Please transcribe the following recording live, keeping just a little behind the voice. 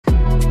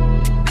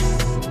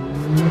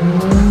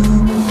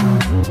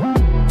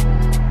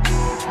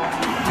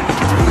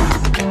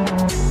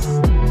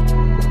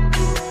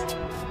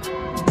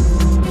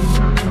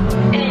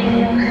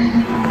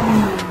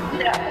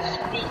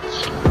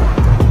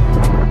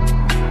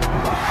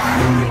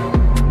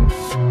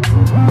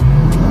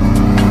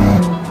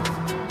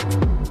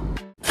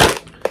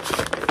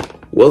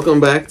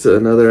Welcome back to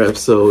another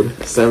episode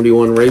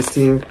 71 Race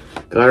Team.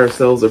 Got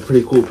ourselves a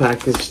pretty cool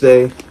package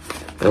today,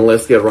 and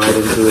let's get right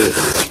into it.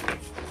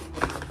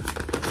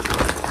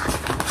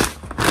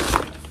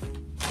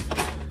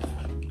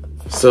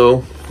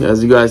 So,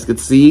 as you guys could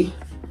see,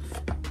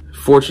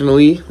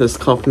 fortunately, this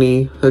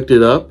company hooked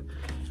it up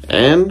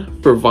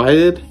and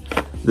provided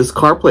this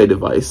CarPlay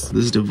device.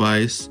 This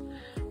device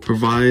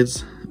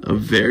provides a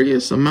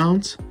various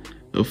amount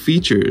of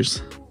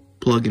features: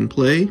 plug and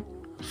play,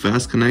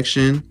 fast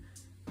connection,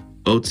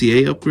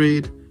 OTA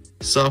upgrade,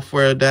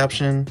 software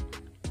adaptation,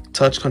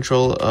 touch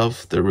control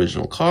of the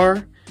original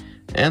car,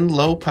 and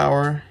low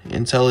power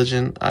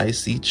intelligent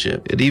IC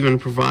chip. It even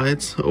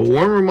provides a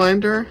warm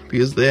reminder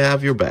because they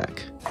have your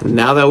back.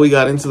 Now that we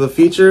got into the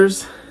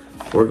features,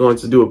 we're going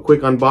to do a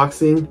quick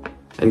unboxing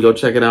and go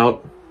check it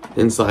out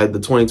inside the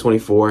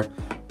 2024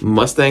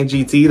 Mustang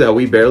GT that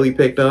we barely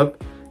picked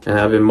up and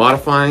have been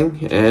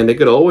modifying, and it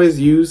could always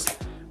use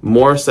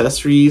more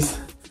accessories,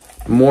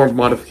 more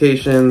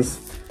modifications,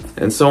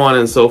 and so on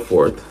and so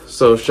forth.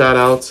 So shout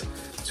out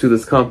to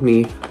this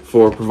company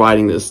for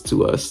providing this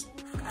to us.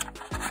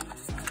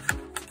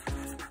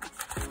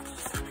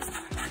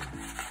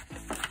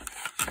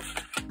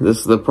 This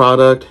is the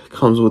product,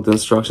 comes with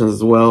instructions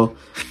as well.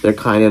 They're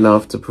kind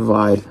enough to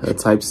provide a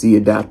Type-C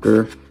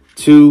adapter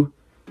too.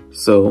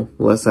 So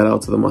let's head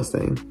out to the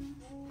Mustang.